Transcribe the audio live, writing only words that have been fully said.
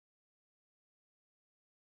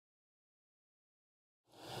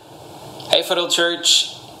Hey, Foothill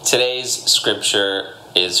Church. Today's scripture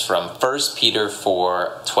is from 1 Peter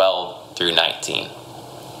 4:12 through 19.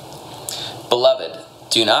 Beloved,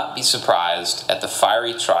 do not be surprised at the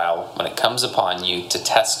fiery trial when it comes upon you to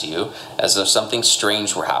test you as though something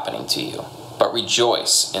strange were happening to you. But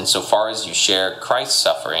rejoice insofar as you share Christ's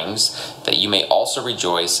sufferings, that you may also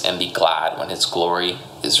rejoice and be glad when his glory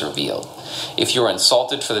is revealed. If you are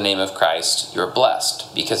insulted for the name of Christ, you are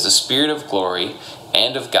blessed, because the Spirit of glory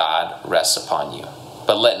and of God rests upon you.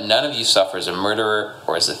 But let none of you suffer as a murderer,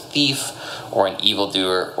 or as a thief, or an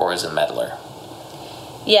evildoer, or as a meddler.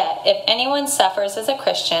 Yet, if anyone suffers as a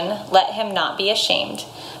Christian, let him not be ashamed,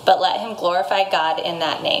 but let him glorify God in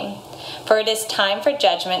that name. For it is time for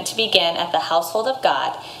judgment to begin at the household of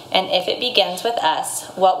God, and if it begins with us,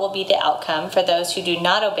 what will be the outcome for those who do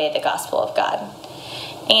not obey the gospel of God?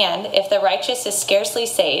 And if the righteous is scarcely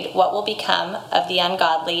saved, what will become of the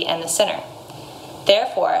ungodly and the sinner?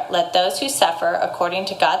 Therefore, let those who suffer according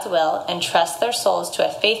to God's will entrust their souls to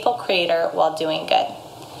a faithful Creator while doing good.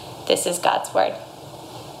 This is God's word.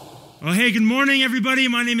 Well, hey, good morning, everybody.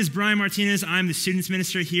 My name is Brian Martinez. I'm the students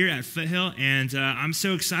minister here at Foothill, and I'm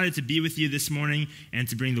so excited to be with you this morning and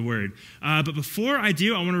to bring the word. But before I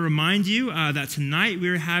do, I want to remind you that tonight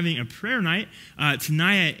we're having a prayer night,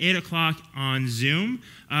 tonight at 8 o'clock on Zoom.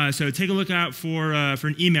 So take a look out for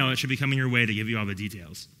an email that should be coming your way to give you all the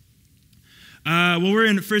details. We're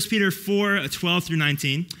in 1 Peter 4:12 through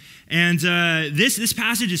 19. And this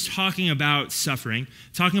passage is talking about suffering,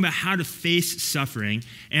 talking about how to face suffering.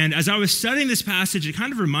 And as I was studying this passage, it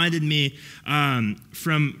kind of reminded me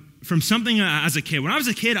from something as a kid. When I was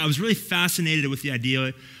a kid, I was really fascinated with the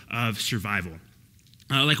idea of survival.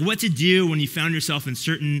 Like what to do when you found yourself in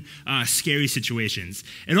certain scary situations.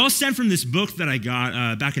 It all stemmed from this book that I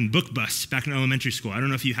got back in Book Bus, back in elementary school. I don't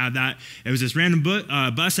know if you had that. It was this random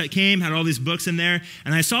bus that came, had all these books in there.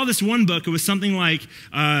 And I saw this one book. It was something like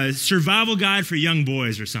Survival Guide for Young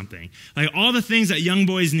Boys or something. Like all the things that young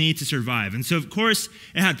boys need to survive. And so, of course,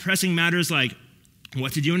 it had pressing matters like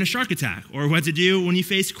what to do in a shark attack, or what to do when you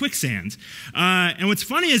face quicksand. And what's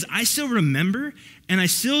funny is I still remember, and I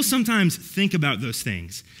still sometimes think about those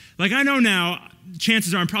things. Like I know now,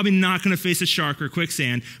 chances are I'm probably not going to face a shark or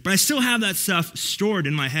quicksand, but I still have that stuff stored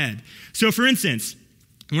in my head. So for instance,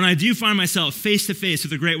 when I do find myself face to face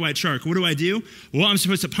with a great white shark, what do? Well, I'm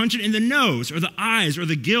supposed to punch it in the nose or the eyes or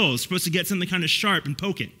the gills, supposed to get something kind of sharp and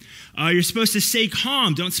poke it. You're supposed to stay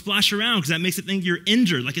calm, don't splash around because that makes it think you're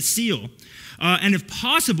injured like a seal. And if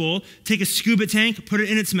possible, take a scuba tank, put it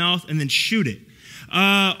in its mouth, and then shoot it.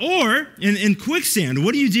 Or in quicksand,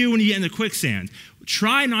 what do you do when you get in the quicksand?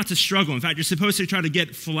 Try not to struggle. In fact, you're supposed to try to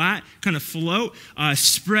get flat, kind of float,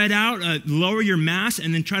 spread out, lower your mass,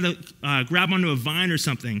 and then try to grab onto a vine or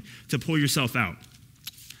something to pull yourself out.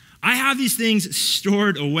 I have these things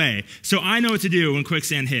stored away, so I know what to do when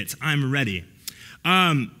quicksand hits. I'm ready.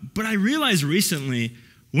 But I realized recently,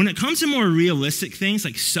 when it comes to more realistic things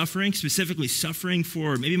like suffering, specifically suffering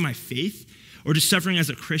for maybe my faith or just suffering as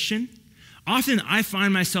a Christian, often I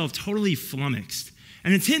find myself totally flummoxed.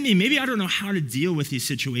 And it's hit me, maybe I don't know how to deal with these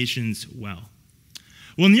situations well.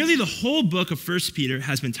 Well, nearly the whole book of 1 Peter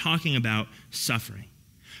has been talking about suffering.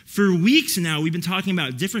 For weeks now, we've been talking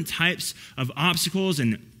about different types of obstacles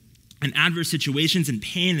and adverse situations and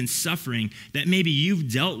pain and suffering that maybe you've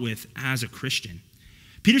dealt with as a Christian.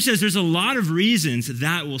 Peter says there's a lot of reasons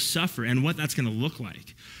that will suffer and what that's going to look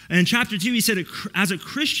like. And in chapter 2, he said, as a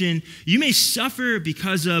Christian, you may suffer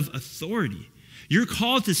because of authority. You're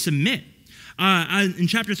called to submit. In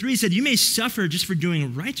chapter 3, he said, you may suffer just for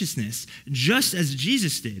doing righteousness, just as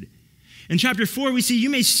Jesus did. In chapter 4, we see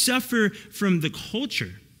you may suffer from the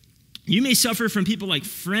culture. You may suffer from people like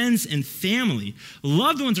friends and family.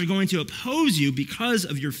 Loved ones are going to oppose you because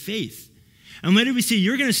of your faith. And later we see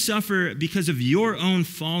you're going to suffer because of your own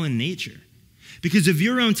fallen nature. Because of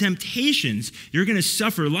your own temptations, you're going to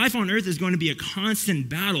suffer. Life on earth is going to be a constant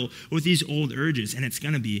battle with these old urges, and it's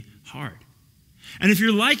going to be hard. And if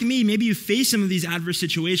you're like me, maybe you face some of these adverse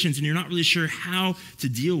situations and you're not really sure how to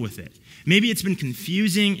deal with it. Maybe it's been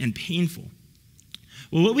confusing and painful.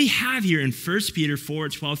 Well, what we have here in 1 Peter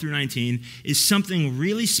 4:12 through 19 is something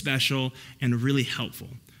really special and really helpful.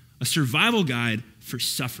 A survival guide for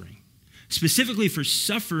suffering. Specifically for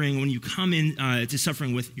suffering when you come in to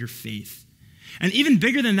suffering with your faith. And even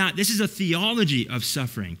bigger than that, this is a theology of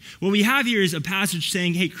suffering. What we have here is a passage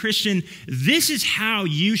saying, hey, Christian, this is how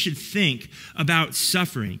you should think about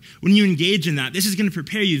suffering. When you engage in that, this is going to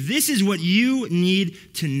prepare you. This is what you need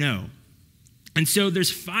to know. And so there's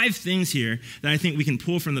 5 things here that I think we can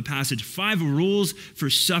pull from the passage, 5 rules for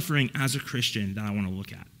suffering as a Christian that I want to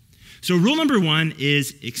look at. So rule number 1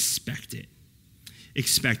 is expect it.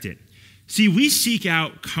 Expect it. See, we seek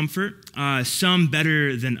out comfort, some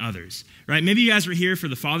better than others, right? Maybe you guys were here for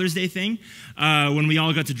the Father's Day thing when we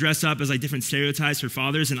all got to dress up as like different stereotypes for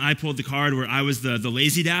fathers, and I pulled the card where I was the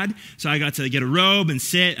lazy dad. So I got to get a robe and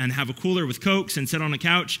sit and have a cooler with Cokes and sit on a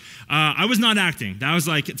couch. I was not acting. That was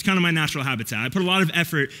like, it's kind of my natural habitat. I put a lot of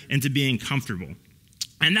effort into being comfortable.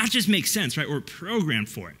 And that just makes sense, right? We're programmed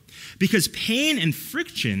for it. Because pain and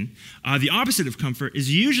friction, the opposite of comfort,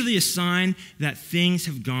 is usually a sign that things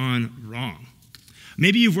have gone wrong.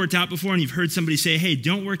 Maybe you've worked out before and you've heard somebody say, hey,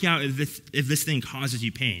 don't work out if this thing causes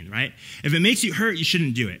you pain, right? If it makes you hurt, you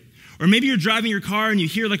shouldn't do it. Or maybe you're driving your car and you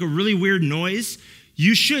hear like a really weird noise.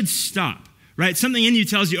 You should stop, right? Something in you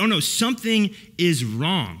tells you, oh no, something is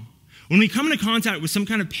wrong. When we come into contact with some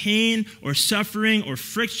kind of pain or suffering or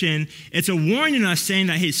friction, it's a warning us saying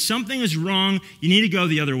that, hey, something is wrong, you need to go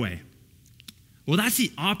the other way. Well, that's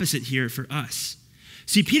the opposite here for us.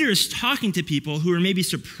 See, Peter is talking to people who are maybe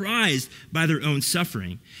surprised by their own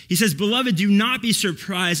suffering. He says, beloved, do not be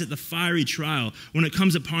surprised at the fiery trial when it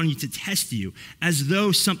comes upon you to test you, as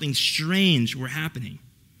though something strange were happening.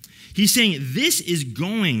 He's saying this is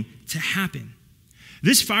going to happen.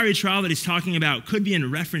 This fiery trial that he's talking about could be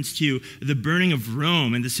in reference to the burning of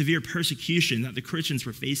Rome and the severe persecution that the Christians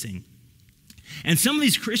were facing. And some of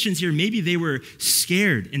these Christians here, maybe they were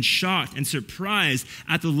scared and shocked and surprised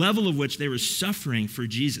at the level of which they were suffering for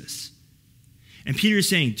Jesus. And Peter is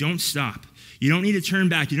saying, don't stop. You don't need to turn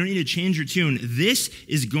back. You don't need to change your tune. This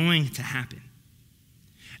is going to happen.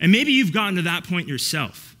 And maybe you've gotten to that point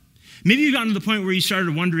yourself. Maybe you've gotten to the point where you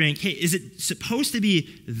started wondering, hey, is it supposed to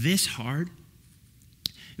be this hard?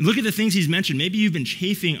 And look at the things he's mentioned. Maybe you've been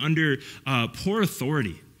chafing under poor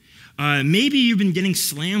authority. Maybe you've been getting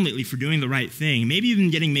slammed lately for doing the right thing. Maybe you've been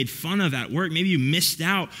getting made fun of at work. Maybe you missed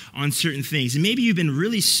out on certain things. And maybe you've been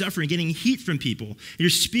really suffering, getting heat from people. You're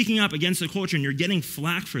speaking up against the culture and you're getting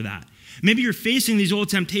flack for that. Maybe you're facing these old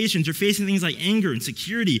temptations. You're facing things like anger,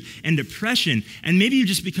 insecurity, and depression. And maybe you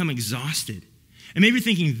just become exhausted. And maybe you're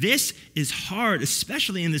thinking, this is hard,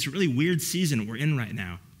 especially in this really weird season we're in right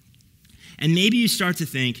now. And maybe you start to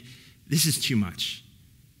think, this is too much.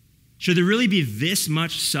 Should there really be this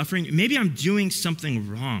much suffering? Maybe I'm doing something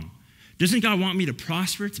wrong. Doesn't God want me to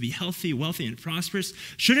prosper, to be healthy, wealthy, and prosperous?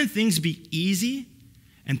 Shouldn't things be easy?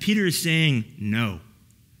 And Peter is saying, no.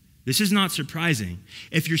 This is not surprising.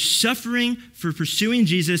 If you're suffering for pursuing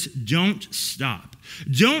Jesus, don't stop.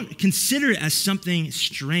 Don't consider it as something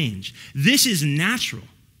strange. This is natural.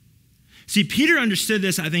 See, Peter understood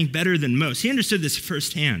this, I think, better than most. He understood this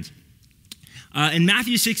firsthand. In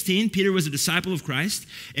Matthew 16, Peter was a disciple of Christ,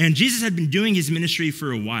 and Jesus had been doing his ministry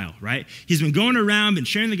for a while, right? He's been going around, been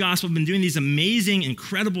sharing the gospel, been doing these amazing,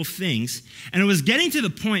 incredible things, and it was getting to the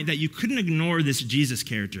point that you couldn't ignore this Jesus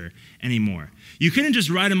character anymore. You couldn't just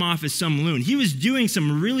write him off as some loon. He was doing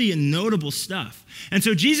some really notable stuff. And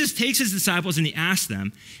so Jesus takes his disciples and he asks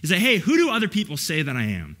them, he's like, hey, who do other people say that I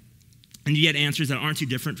am? And you get answers that aren't too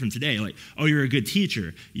different from today, like, oh, you're a good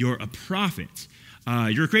teacher, you're a prophet,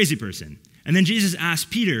 you're a crazy person. And then Jesus asked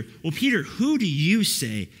Peter, well, Peter, who do you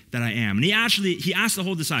say that I am? And he asked the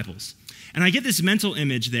whole disciples. And I get this mental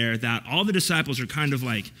image there that all the disciples are kind of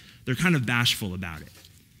like, they're kind of bashful about it.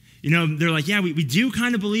 You know, they're like, yeah, we do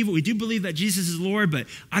kind of believe it. We do believe that Jesus is Lord, but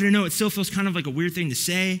I don't know, it still feels kind of like a weird thing to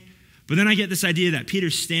say. But then I get this idea that Peter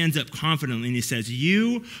stands up confidently and he says,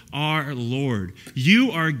 you are Lord. You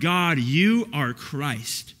are God. You are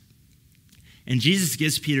Christ. And Jesus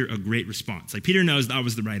gives Peter a great response. Like Peter knows that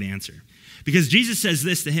was the right answer. Because Jesus says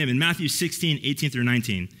this to him in Matthew 16, 18 through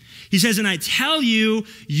 19. He says, and I tell you,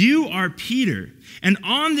 you are Peter, and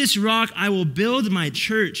on this rock I will build my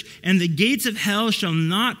church, and the gates of hell shall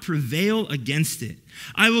not prevail against it.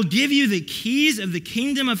 I will give you the keys of the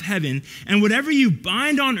kingdom of heaven, and whatever you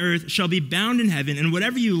bind on earth shall be bound in heaven, and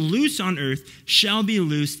whatever you loose on earth shall be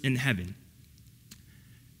loosed in heaven.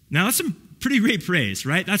 Now that's some pretty great praise,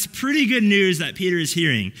 right? That's pretty good news that Peter is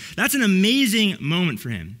hearing. That's an amazing moment for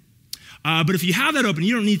him. But if you have that open,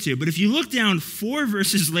 you don't need to. But if you look down 4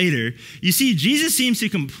 verses later, you see Jesus seems to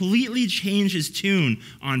completely change his tune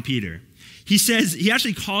on Peter. He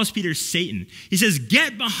actually calls Peter Satan. He says,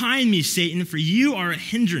 get behind me, Satan, for you are a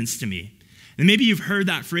hindrance to me. And maybe you've heard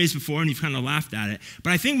that phrase before and you've kind of laughed at it.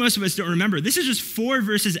 But I think most of us don't remember. This is just 4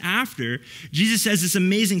 verses after Jesus says this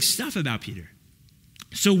amazing stuff about Peter.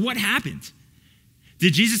 So what happened?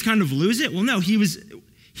 Did Jesus kind of lose it? Well, no, he was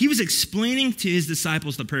explaining to his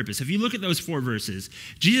disciples the purpose. If you look at those 4 verses,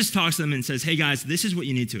 Jesus talks to them and says, hey guys, this is what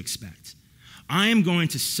you need to expect. I am going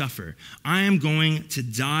to suffer. I am going to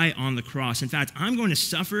die on the cross. In fact, I'm going to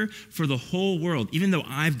suffer for the whole world, even though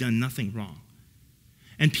I've done nothing wrong.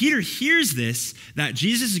 And Peter hears this, that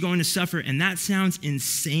Jesus is going to suffer, and that sounds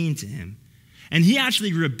insane to him. And he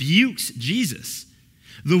actually rebukes Jesus.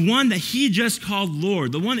 The one that he just called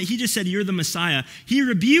Lord, the one that he just said, you're the Messiah, he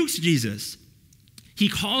rebukes Jesus. He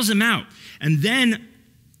calls him out. And then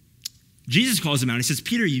Jesus calls him out. He says,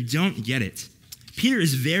 Peter, you don't get it. Peter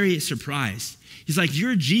is very surprised. He's like,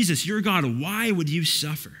 you're Jesus, you're God. Why would you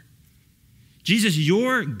suffer? Jesus,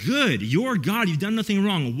 you're good. You're God. You've done nothing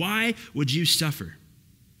wrong. Why would you suffer?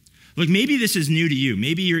 Look, maybe this is new to you.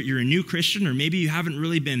 Maybe you're a new Christian, or maybe you haven't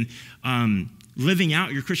really been living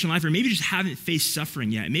out your Christian life, or maybe you just haven't faced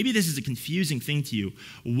suffering yet. Maybe this is a confusing thing to you.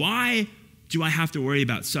 Why do I have to worry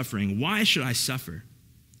about suffering? Why should I suffer?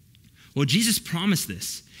 Well, Jesus promised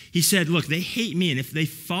this. He said, look, they hate me, and if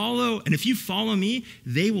you follow me,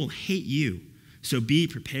 they will hate you. So be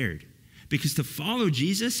prepared. Because to follow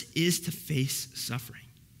Jesus is to face suffering.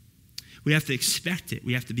 We have to expect it.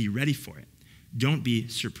 We have to be ready for it. Don't be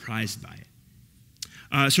surprised by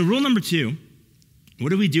it. So rule number 2, what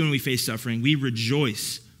do we do when we face suffering? We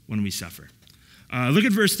rejoice when we suffer. Look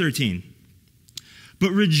at verse 13.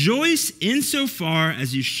 But rejoice insofar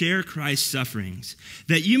as you share Christ's sufferings,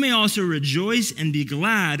 that you may also rejoice and be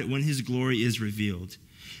glad when his glory is revealed.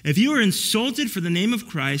 If you are insulted for the name of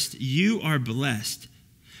Christ, you are blessed,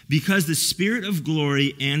 because the Spirit of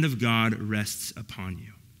glory and of God rests upon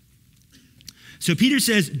you. So Peter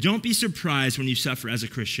says, don't be surprised when you suffer as a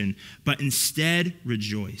Christian, but instead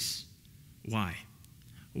rejoice. Why?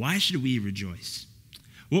 Why should we rejoice?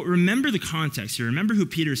 Well, remember the context here. Remember who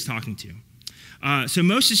Peter is talking to. So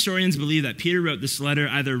most historians believe that Peter wrote this letter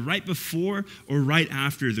either right before or right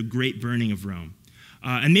after the great burning of Rome.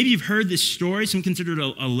 And maybe you've heard this story, some consider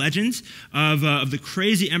it a legend, of the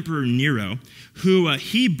crazy Emperor Nero, who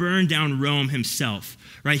he burned down Rome himself.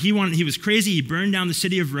 Right? He was crazy. He burned down the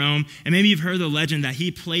city of Rome. And maybe you've heard the legend that he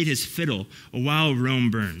played his fiddle while Rome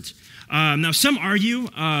burned. Now, some argue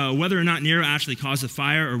whether or not Nero actually caused the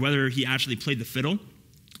fire or whether he actually played the fiddle.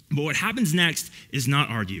 But what happens next is not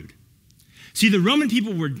argued. See, the Roman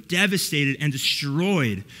people were devastated and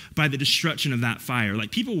destroyed by the destruction of that fire.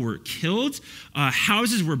 Like, people were killed,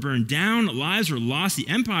 houses were burned down, lives were lost, the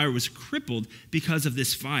empire was crippled because of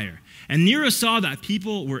this fire. And Nero saw that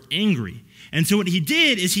people were angry. And so what he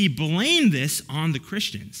did is he blamed this on the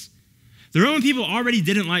Christians. The Roman people already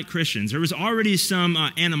didn't like Christians. There was already some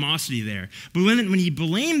animosity there. But when he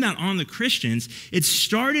blamed that on the Christians, it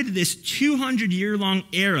started this 200-year-long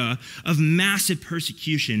era of massive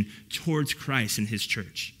persecution towards Christ and his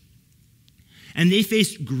church. And they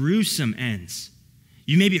faced gruesome ends.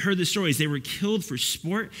 You maybe heard the stories. They were killed for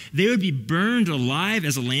sport. They would be burned alive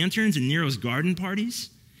as lanterns in Nero's garden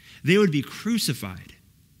parties. They would be crucified.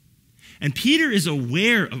 And Peter is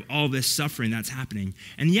aware of all this suffering that's happening,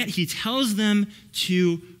 and yet he tells them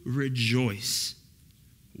to rejoice.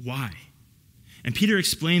 Why? And Peter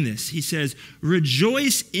explained this. He says,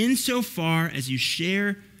 rejoice insofar as you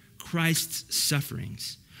share Christ's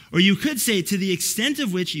sufferings. Or you could say, to the extent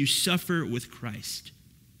of which you suffer with Christ.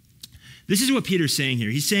 This is what Peter's saying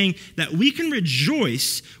here. He's saying that we can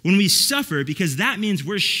rejoice when we suffer because that means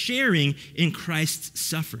we're sharing in Christ's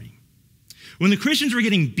suffering. When the Christians were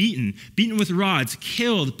getting beaten with rods,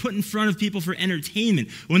 killed, put in front of people for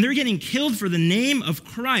entertainment, when they're getting killed for the name of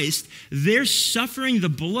Christ, they're suffering the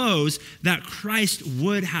blows that Christ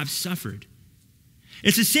would have suffered.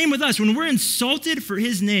 It's the same with us. When we're insulted for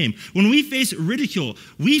his name, when we face ridicule,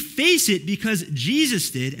 we face it because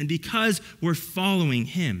Jesus did and because we're following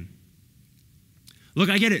him.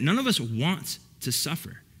 Look, I get it. None of us want to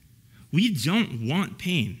suffer. We don't want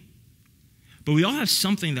pain. But we all have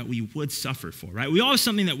something that we would suffer for, right? We all have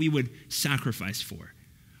something that we would sacrifice for.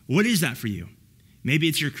 What is that for you? Maybe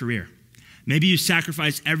it's your career. Maybe you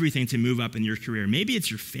sacrifice everything to move up in your career. Maybe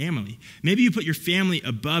it's your family. Maybe you put your family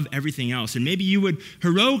above everything else. And maybe you would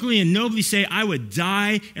heroically and nobly say, I would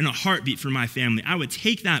die in a heartbeat for my family. I would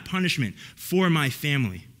take that punishment for my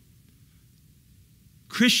family.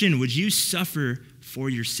 Christian, would you suffer for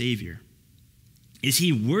your Savior? Is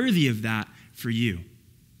he worthy of that for you?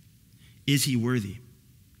 Is he worthy?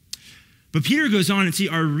 But Peter goes on and see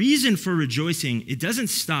our reason for rejoicing, it doesn't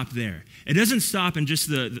stop there. It doesn't stop in just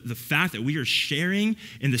the fact that we are sharing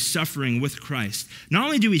in the suffering with Christ. Not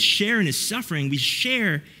only do we share in his suffering, we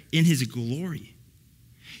share in his glory.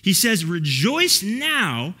 He says, rejoice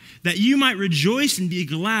now that you might rejoice and be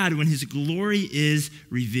glad when his glory is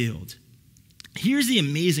revealed. Here's the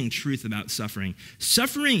amazing truth about suffering.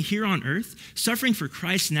 Suffering here on earth, suffering for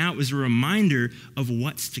Christ now is a reminder of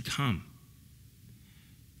what's to come.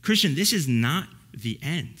 Christian, this is not the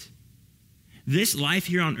end. This life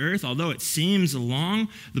here on earth, although it seems long,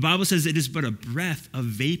 the Bible says it is but a breath of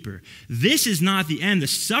vapor. This is not the end. The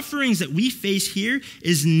sufferings that we face here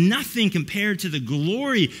is nothing compared to the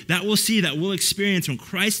glory that we'll see, that we'll experience when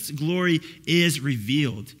Christ's glory is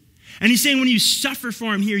revealed. And he's saying when you suffer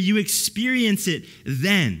for him here, you experience it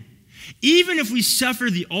then. Even if we suffer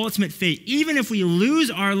the ultimate fate, even if we lose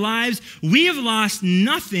our lives, we have lost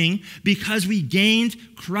nothing because we gained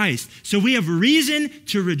Christ. So we have reason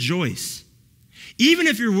to rejoice. Even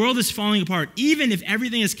if your world is falling apart, even if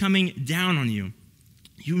everything is coming down on you,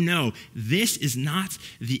 you know this is not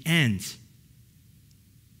the end.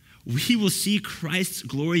 We will see Christ's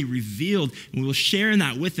glory revealed, and we will share in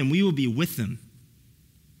that with him. We will be with him.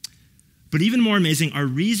 But even more amazing, our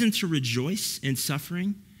reason to rejoice in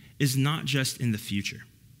suffering is not just in the future.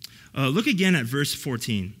 Look again at verse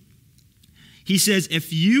 14. He says,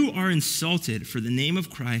 if you are insulted for the name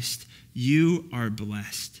of Christ, you are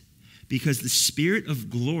blessed, because the Spirit of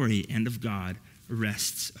glory and of God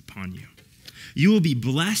rests upon you. You will be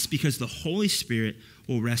blessed because the Holy Spirit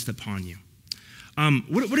will rest upon you.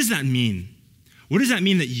 What does that mean? What does that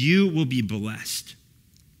mean that you will be blessed?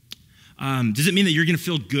 Does it mean that you're going to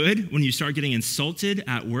feel good when you start getting insulted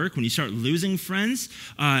at work, when you start losing friends?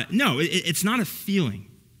 No, it's not a feeling.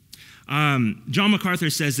 John MacArthur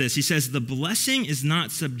says this. He says, the blessing is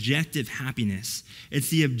not subjective happiness. It's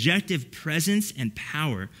the objective presence and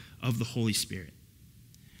power of the Holy Spirit.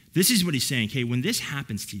 This is what he's saying. Okay, when this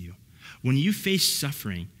happens to you, when you face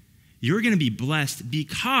suffering, you're going to be blessed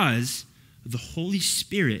because the Holy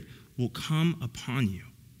Spirit will come upon you.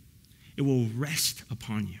 It will rest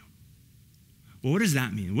upon you. Well, what does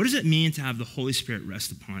that mean? What does it mean to have the Holy Spirit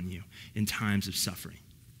rest upon you in times of suffering?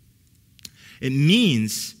 It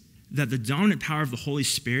means that the dominant power of the Holy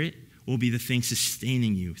Spirit will be the thing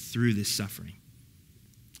sustaining you through this suffering.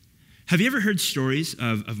 Have you ever heard stories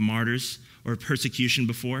of martyrs or persecution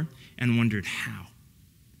before and wondered how?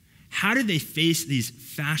 How did they face these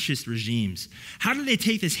fascist regimes? How did they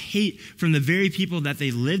take this hate from the very people that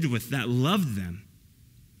they lived with, that loved them?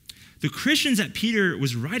 The Christians that Peter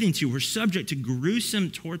was writing to were subject to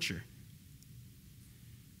gruesome torture.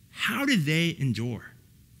 How did they endure?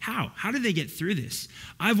 How? How did they get through this?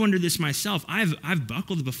 I've wondered this myself. I've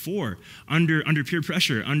buckled before under peer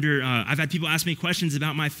pressure. I've had people ask me questions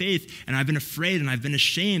about my faith, and I've been afraid and I've been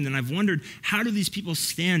ashamed, and I've wondered, how do these people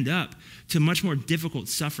stand up to much more difficult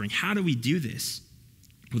suffering? How do we do this?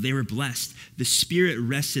 Well, they were blessed. The Spirit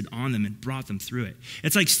rested on them and brought them through it.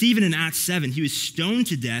 It's like Stephen in Acts 7. He was stoned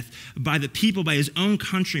to death by the people, by his own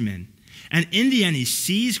countrymen. And in the end, he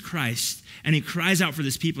sees Christ and he cries out for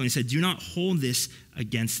this people and he said, do not hold this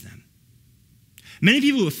against them. Many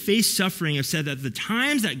people who have faced suffering have said that the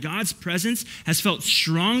times that God's presence has felt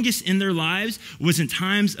strongest in their lives was in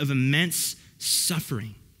times of immense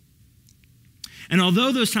suffering. And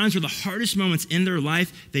although those times were the hardest moments in their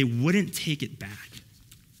life, they wouldn't take it back.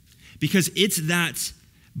 Because it's that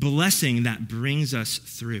blessing that brings us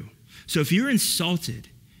through. So if you're insulted,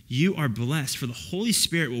 you are blessed, for the Holy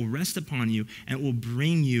Spirit will rest upon you and will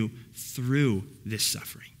bring you through this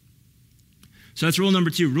suffering. So that's rule number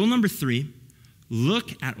 2. Rule number 3,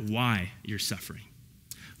 look at why you're suffering.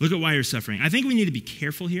 Look at why you're suffering. I think we need to be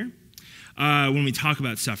careful here when we talk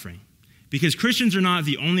about suffering, because Christians are not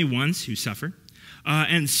the only ones who suffer.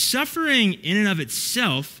 And suffering in and of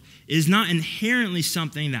itself is not inherently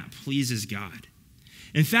something that pleases God.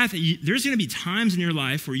 In fact, there's going to be times in your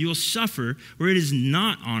life where you'll suffer where it is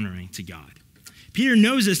not honoring to God. Peter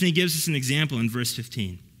knows this, and he gives us an example in verse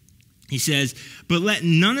 15. He says, but let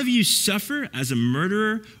none of you suffer as a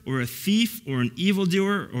murderer or a thief or an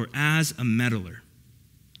evildoer or as a meddler.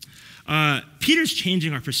 Peter's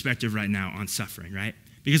changing our perspective right now on suffering, right?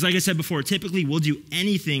 Because like I said before, typically we'll do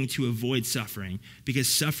anything to avoid suffering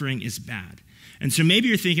because suffering is bad. And so maybe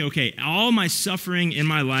you're thinking, okay, all my suffering in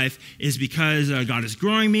my life is because God is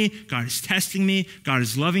growing me, God is testing me, God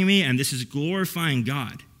is loving me, and this is glorifying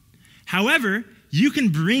God. However, you can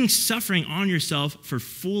bring suffering on yourself for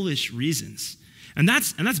foolish reasons. And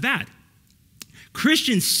that's bad.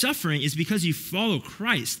 Christian suffering is because you follow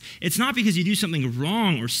Christ. It's not because you do something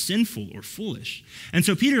wrong or sinful or foolish. And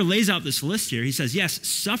so Peter lays out this list here. He says, yes,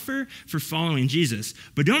 suffer for following Jesus,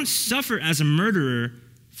 but don't suffer as a murderer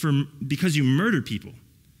because you murder people.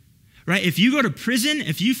 Right? If you go to prison,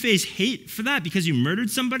 if you face hate for that because you murdered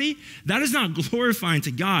somebody, that is not glorifying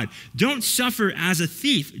to God. Don't suffer as a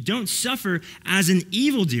thief. Don't suffer as an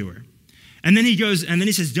evildoer. And then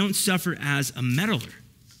he says, don't suffer as a meddler.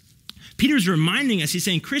 Peter's reminding us, he's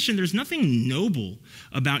saying, Christian, there's nothing noble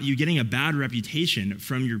about you getting a bad reputation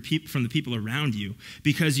from the people around you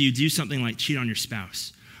because you do something like cheat on your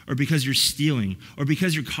spouse, or because you're stealing, or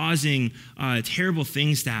because you're causing terrible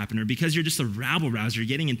things to happen, or because you're just a rabble-rouser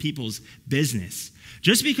getting in people's business.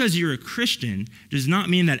 Just because you're a Christian does not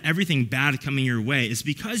mean that everything bad coming your way is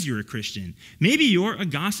because you're a Christian. Maybe you're a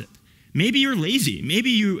gossip. Maybe you're lazy. Maybe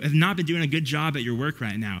you have not been doing a good job at your work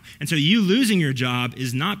right now. And so you losing your job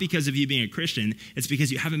is not because of you being a Christian. It's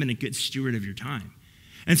because you haven't been a good steward of your time.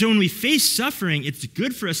 And so when we face suffering, it's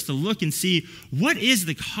good for us to look and see, what is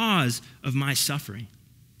the cause of my suffering?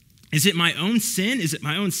 Is it my own sin? Is it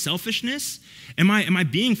my own selfishness? Am I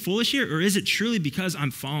being foolish here? Or is it truly because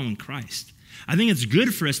I'm following Christ? I think it's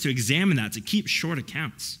good for us to examine that, to keep short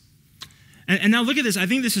accounts. And now look at this. I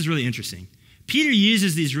think this is really interesting. Peter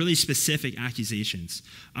uses these really specific accusations.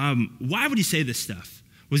 Why would he say this stuff?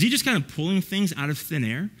 Was he just kind of pulling things out of thin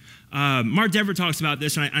air? Mark Dever talks about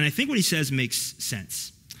this, and I think what he says makes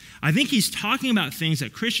sense. I think he's talking about things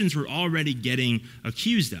that Christians were already getting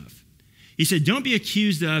accused of. He said, don't be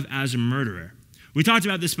accused of as a murderer. We talked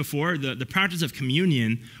about this before. The practice of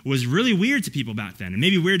communion was really weird to people back then, and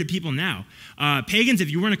maybe weird to people now. Pagans, if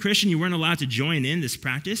you weren't a Christian, you weren't allowed to join in this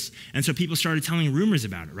practice, and so people started telling rumors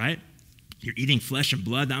about it, right? You're eating flesh and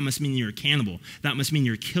blood, that must mean you're a cannibal. That must mean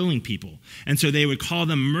you're killing people. And so they would call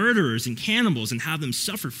them murderers and cannibals and have them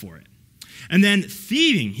suffer for it. And then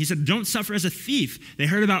thieving, he said, don't suffer as a thief. They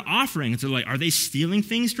heard about offering, and so like, are they stealing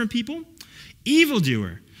things from people?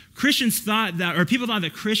 Evildoer. People thought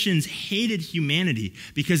that Christians hated humanity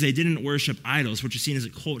because they didn't worship idols, which is seen as a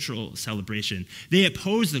cultural celebration. They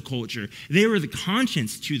opposed the culture. They were the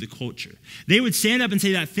conscience to the culture. They would stand up and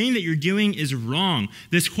say, that thing that you're doing is wrong.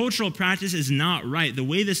 This cultural practice is not right. The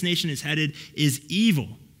way this nation is headed is evil.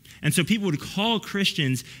 And so people would call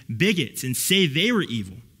Christians bigots and say they were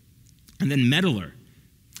evil. And then meddler.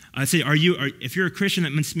 I'd say, if you're a Christian,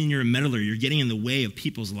 that must mean you're a meddler. You're getting in the way of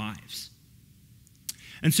people's lives.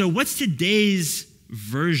 And so what's today's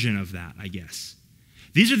version of that, I guess?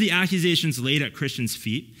 These are the accusations laid at Christians'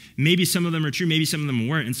 feet. Maybe some of them are true, maybe some of them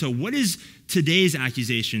weren't. And so what is today's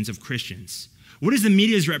accusations of Christians? What is the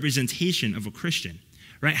media's representation of a Christian,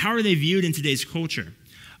 right? How are they viewed in today's culture?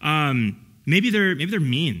 Maybe they're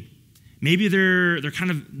mean. Maybe they're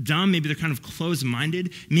kind of dumb. Maybe they're kind of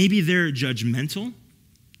closed-minded. Maybe they're judgmental.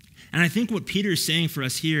 And I think what Peter is saying for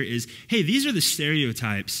us here is, hey, these are the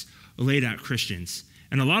stereotypes laid at Christians.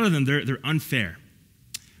 And a lot of them, they're unfair.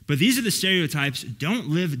 But these are the stereotypes. Don't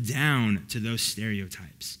live down to those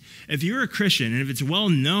stereotypes. If you're a Christian, and if it's well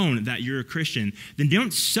known that you're a Christian, then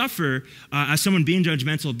don't suffer as someone being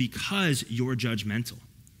judgmental because you're judgmental.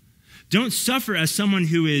 Don't suffer as someone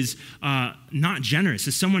who is not generous,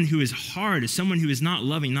 as someone who is hard, as someone who is not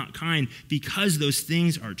loving, not kind, because those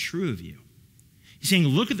things are true of you. He's saying,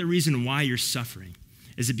 look at the reason why you're suffering.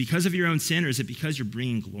 Is it because of your own sin, or is it because you're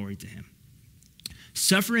bringing glory to him?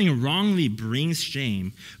 Suffering wrongly brings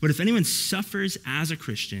shame, but if anyone suffers as a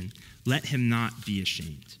Christian, let him not be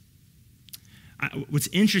ashamed. What's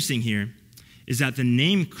interesting here is that the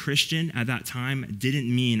name Christian at that time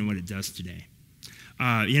didn't mean what it does today.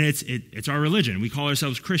 It's our religion. We call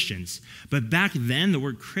ourselves Christians. But back then, the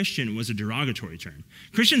word Christian was a derogatory term.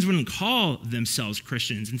 Christians wouldn't call themselves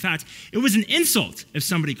Christians. In fact, it was an insult if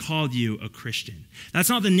somebody called you a Christian. That's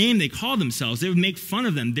not the name they called themselves. They would make fun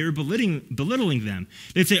of them. They were belittling them.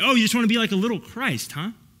 They'd say, oh, you just want to be like a little Christ, huh?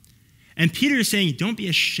 And Peter is saying, don't be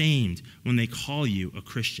ashamed when they call you a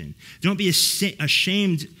Christian. Don't be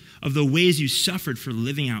ashamed of the ways you suffered for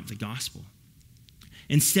living out the gospel.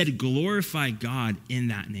 Instead, glorify God in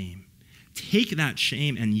that name. Take that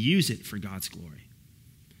shame and use it for God's glory.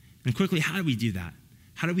 And quickly, how do we do that?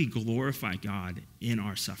 How do we glorify God in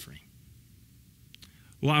our suffering?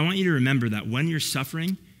 Well, I want you to remember that when you're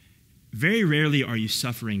suffering, very rarely are you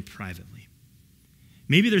suffering privately.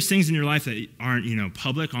 Maybe there's things in your life that aren't,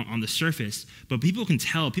 public on the surface, but people can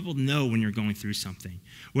tell, people know when you're going through something.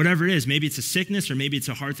 Whatever it is, maybe it's a sickness or maybe it's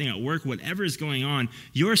a hard thing at work, whatever is going on,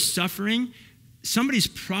 you're suffering. Somebody's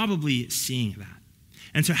probably seeing that.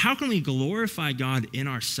 And so how can we glorify God in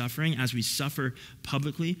our suffering as we suffer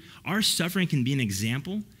publicly? Our suffering can be an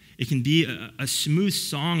example. It can be a smooth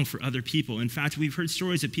song for other people. In fact, we've heard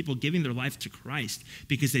stories of people giving their life to Christ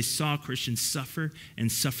because they saw Christians suffer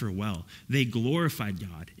and suffer well. They glorified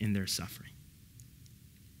God in their suffering.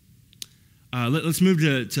 Let's move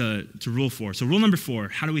to rule 4. So rule number 4,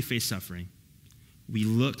 how do we face suffering? We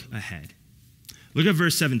look ahead. Look at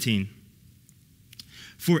verse 17.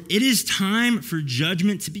 For it is time for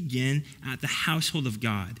judgment to begin at the household of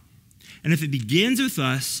God. And if it begins with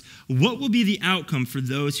us, what will be the outcome for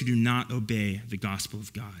those who do not obey the gospel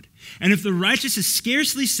of God? And if the righteous is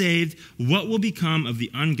scarcely saved, what will become of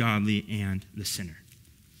the ungodly and the sinner?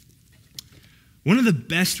 One of the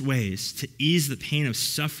best ways to ease the pain of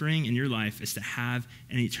suffering in your life is to have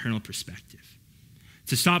an eternal perspective.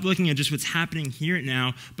 To stop looking at just what's happening here and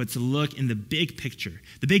now, but to look in the big picture,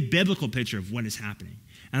 the big biblical picture of what is happening.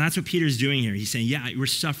 And that's what Peter's doing here. He's saying, yeah, we're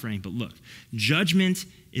suffering, but look, judgment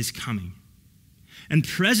is coming. And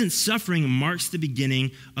present suffering marks the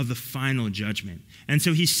beginning of the final judgment. And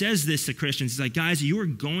so he says this to Christians. He's like, guys, you are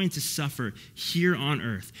going to suffer here on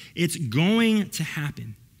earth. It's going to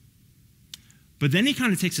happen. But then he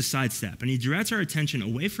kind of takes a sidestep and he directs our attention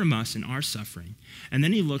away from us and our suffering. And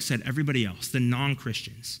then he looks at everybody else, the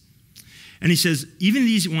non-Christians. And he says, even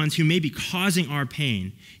these ones who may be causing our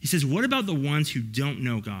pain, he says, what about the ones who don't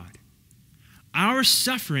know God? Our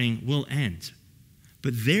suffering will end,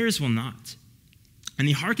 but theirs will not. And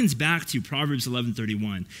he harkens back to Proverbs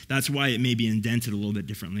 11:31. That's why it may be indented a little bit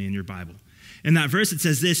differently in your Bible. In that verse, it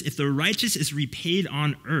says this, if the righteous is repaid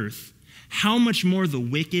on earth, how much more the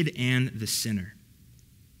wicked and the sinner?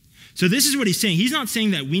 So this is what he's saying. He's not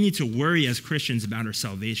saying that we need to worry as Christians about our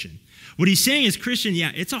salvation. What he's saying is, Christian,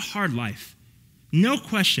 yeah, it's a hard life. No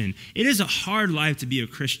question. It is a hard life to be a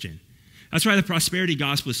Christian. That's why the prosperity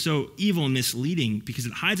gospel is so evil and misleading, because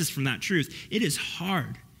it hides us from that truth. It is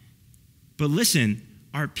hard. But listen,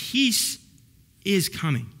 our peace is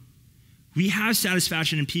coming. We have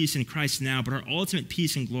satisfaction and peace in Christ now, but our ultimate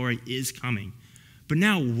peace and glory is coming. But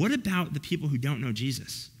now, what about the people who don't know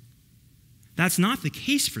Jesus? That's not the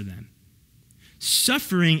case for them.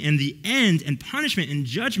 Suffering and the end and punishment and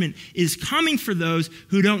judgment is coming for those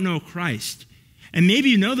who don't know Christ. And maybe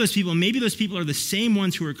you know those people, maybe those people are the same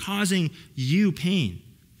ones who are causing you pain.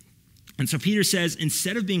 And so Peter says,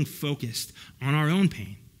 instead of being focused on our own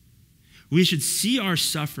pain, we should see our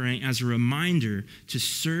suffering as a reminder to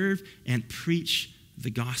serve and preach the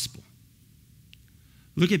gospel.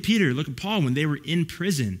 Look at Peter, look at Paul when they were in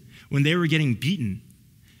prison, when they were getting beaten.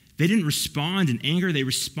 They didn't respond in anger, they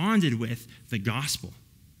responded with the gospel.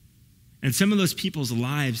 And some of those people's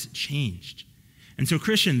lives changed. And so,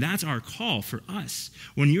 Christian, that's our call for us.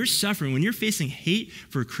 When you're suffering, when you're facing hate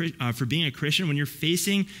for being a Christian, when you're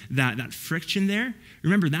facing that friction there,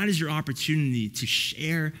 remember that is your opportunity to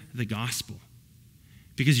share the gospel.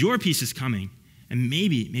 Because your peace is coming, and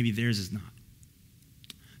maybe theirs is not.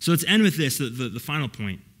 So let's end with this, the final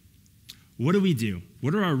point. What do we do?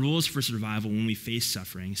 What are our rules for survival when we face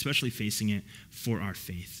suffering, especially facing it for our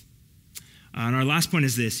faith? And our last point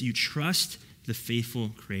is this: you trust the faithful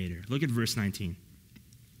Creator. Look at verse 19.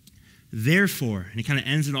 Therefore, and he kind of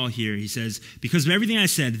ends it all here. He says, because of everything I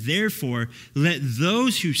said, therefore, let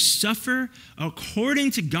those who suffer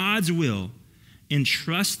according to God's will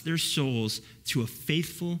entrust their souls to a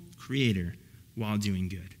faithful Creator while doing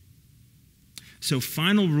good. So,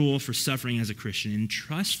 final rule for suffering as a Christian: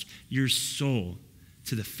 entrust your soul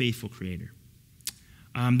to the faithful Creator.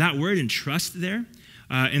 That word entrust there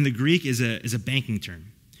in the Greek is a banking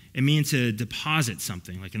term. It means to deposit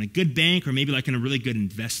something, like in a good bank or maybe like in a really good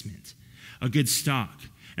investment, a good stock.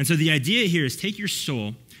 And so the idea here is take your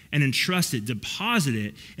soul and entrust it, deposit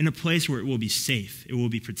it in a place where it will be safe, it will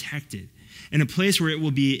be protected, in a place where it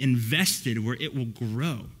will be invested, where it will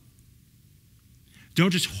grow.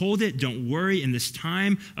 Don't just hold it. Don't worry in this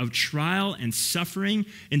time of trial and suffering.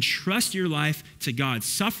 Entrust your life to God.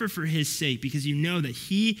 Suffer for his sake because you know that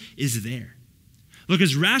he is there. Look,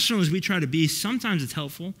 as rational as we try to be, sometimes it's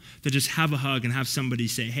helpful to just have a hug and have somebody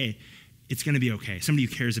say, hey, it's going to be okay. Somebody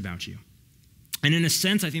who cares about you. And in a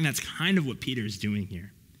sense, I think that's kind of what Peter is doing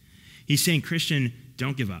here. He's saying, Christian,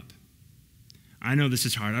 don't give up. I know this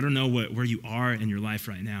is hard. I don't know where you are in your life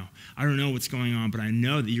right now. I don't know what's going on, but I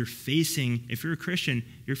know that you're facing, if you're a Christian,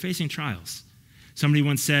 you're facing trials. Somebody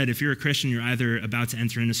once said, if you're a Christian, you're either about to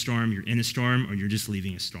enter in a storm, you're in a storm, or you're just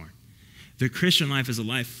leaving a storm. The Christian life is a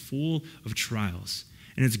life full of trials.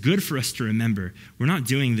 And it's good for us to remember, we're not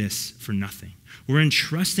doing this for nothing. We're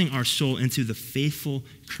entrusting our soul into the faithful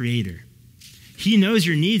Creator. He knows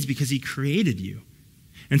your needs because he created you.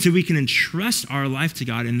 And so we can entrust our life to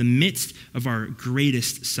God in the midst of our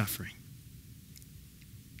greatest suffering.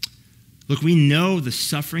 Look, we know the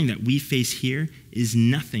suffering that we face here is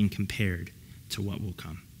nothing compared to what will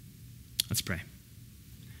come. Let's pray.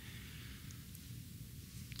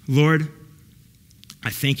 Lord, I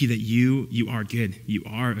thank you that you are good. You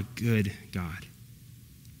are a good God.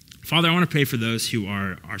 Father, I want to pray for those who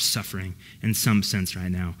are suffering in some sense right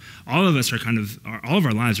now. All of us are all of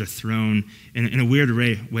our lives are thrown in a weird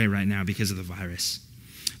way right now because of the virus.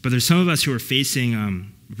 But there's some of us who are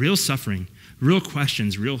facing real suffering, real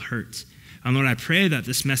questions, real hurt. And Lord, I pray that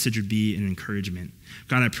this message would be an encouragement.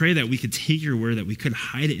 God, I pray that we could take your word, that we could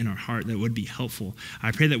hide it in our heart, that would be helpful.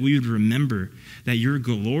 I pray that we would remember that your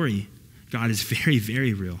glory, God, is very,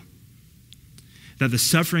 very real. that the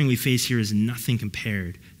suffering we face here is nothing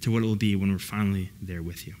compared to what it will be when we're finally there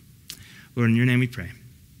with you. Lord, in your name we pray.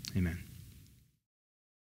 Amen.